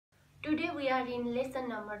Today we are in lesson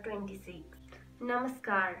number 26.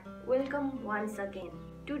 Namaskar, welcome once again.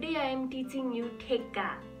 Today I am teaching you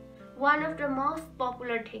Thekka, one of the most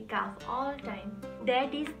popular Thekka of all time.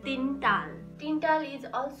 That is Teentaal. Teentaal is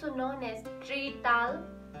also known as Teentaal,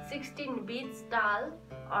 16 beats Taal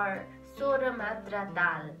or Sora Matra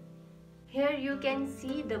Taal. Here you can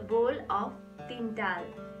see the Bol of Teentaal.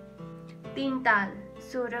 Teentaal,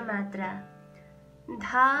 Sora Matra.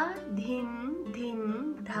 Dha, dhin,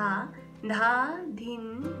 dhin, dha, dha,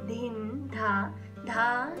 dhin, dhin, dha,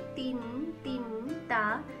 dha, tin, tin,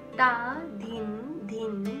 ta, ta, dhin,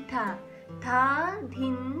 dhin, tha, tha,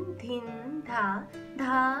 dhin, dhin, tha,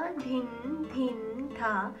 dha, dhin, dhin,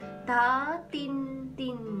 tha, dha, tin,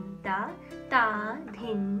 tin, ta, ta,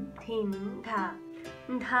 dhin, dhin, tha,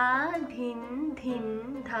 dha, dhin,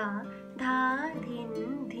 dhin, tha, dha,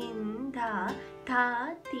 dhin, dhin, tha,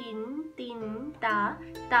 tha, tin, tin, ta,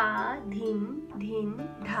 ta, dhin, dhin,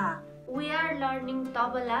 dha. We are learning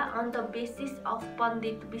Tabala on the basis of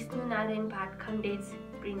Pandit Vishnu Narayan Bhatkande's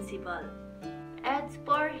principle. As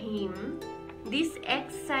per him, this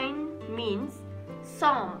X sign means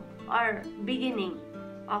sum or beginning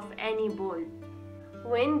of any bowl.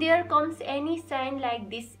 When there comes any sign like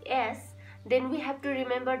this S, then we have to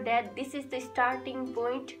remember that this is the starting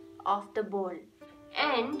point of the bowl.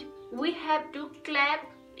 And we have to clap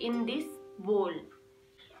in this bowl.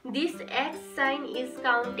 This X sign is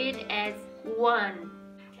counted as 1.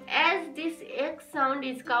 As this X sound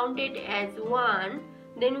is counted as 1,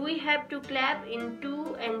 then we have to clap in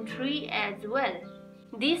 2 and 3 as well.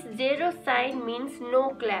 This 0 sign means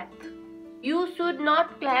no clap. You should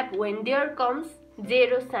not clap when there comes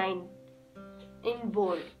 0 sign in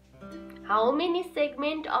bowl. How many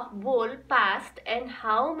segments of bowl passed and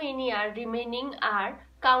how many are remaining are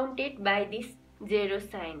counted by this 0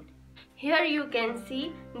 sign. Here you can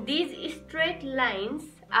see these straight lines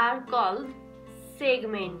are called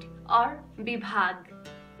segment or vibhag.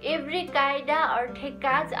 Every kaida or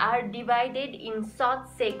thekkas are divided in short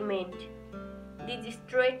segment. This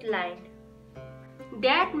straight line.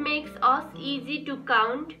 That makes us easy to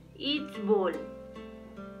count each bowl.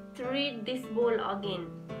 Let's read this bowl again.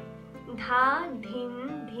 Dha,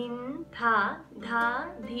 dhin, dhin, dha, dha,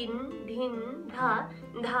 dhin, dhin, dha,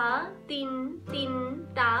 dha, tin, tin,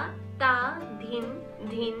 ta, ta, dhin,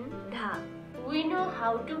 dhin, dha. We know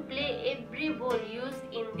how to play every bowl used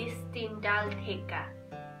in this Teentaal Thekka.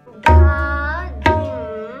 Dha,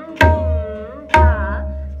 dhin, dhin, dha,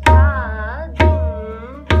 dha,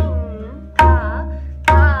 dhin, dhin, dha,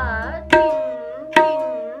 dha, dhin, dhin,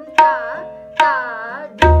 ta, ta,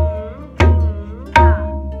 dhin, dhin, dha.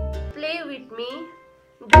 Play with me.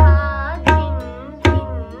 Dha, dhin, dhin,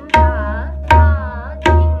 dha, dha,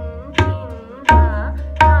 dhin, dhin, dha,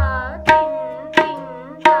 dha, dhin, dhin,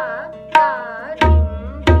 dha, dha, dhin,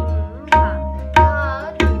 dhin, dha, dha,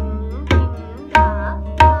 dhin, dhin, dha,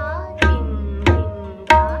 dha, dhin, dhin,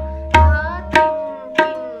 dha, dha, dhin,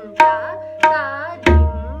 dhin, dha, dha, dhin,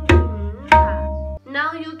 dhin, dha.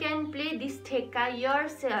 Now you can play this Thekka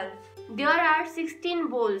yourself. There are 16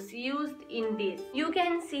 bowls used in this. You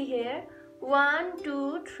can see here 1,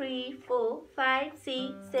 2, 3, 4, 5,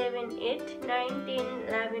 6, 7, 8, 9, 10,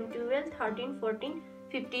 11, 12, 13, 14,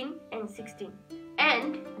 15 and 16.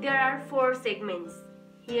 And there are 4 segments.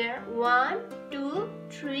 Here 1, 2,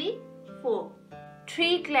 3, 4.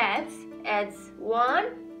 3 claps as 1,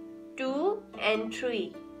 2 and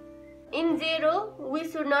 3. In 0, we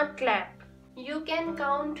should not clap. You can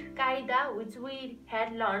count kaida which we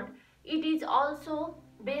had learned. It is also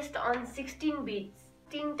based on 16 beats.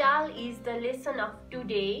 Teentaal is the lesson of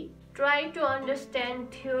today. Try to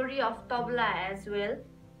understand theory of tabla as well.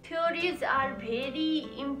 Theories are very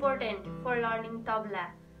important for learning tabla.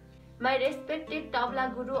 My respected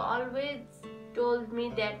tabla guru always told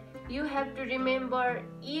me that you have to remember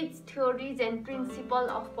each theories and principle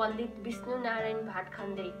of Pandit Vishnu Narayan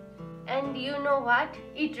Bhatkande. And you know what?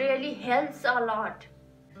 It really helps a lot.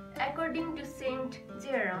 According to Saint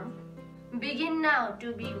Jerome, begin now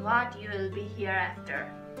to be what you will be hereafter.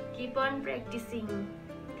 Keep on practicing.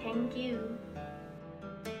 Thank you.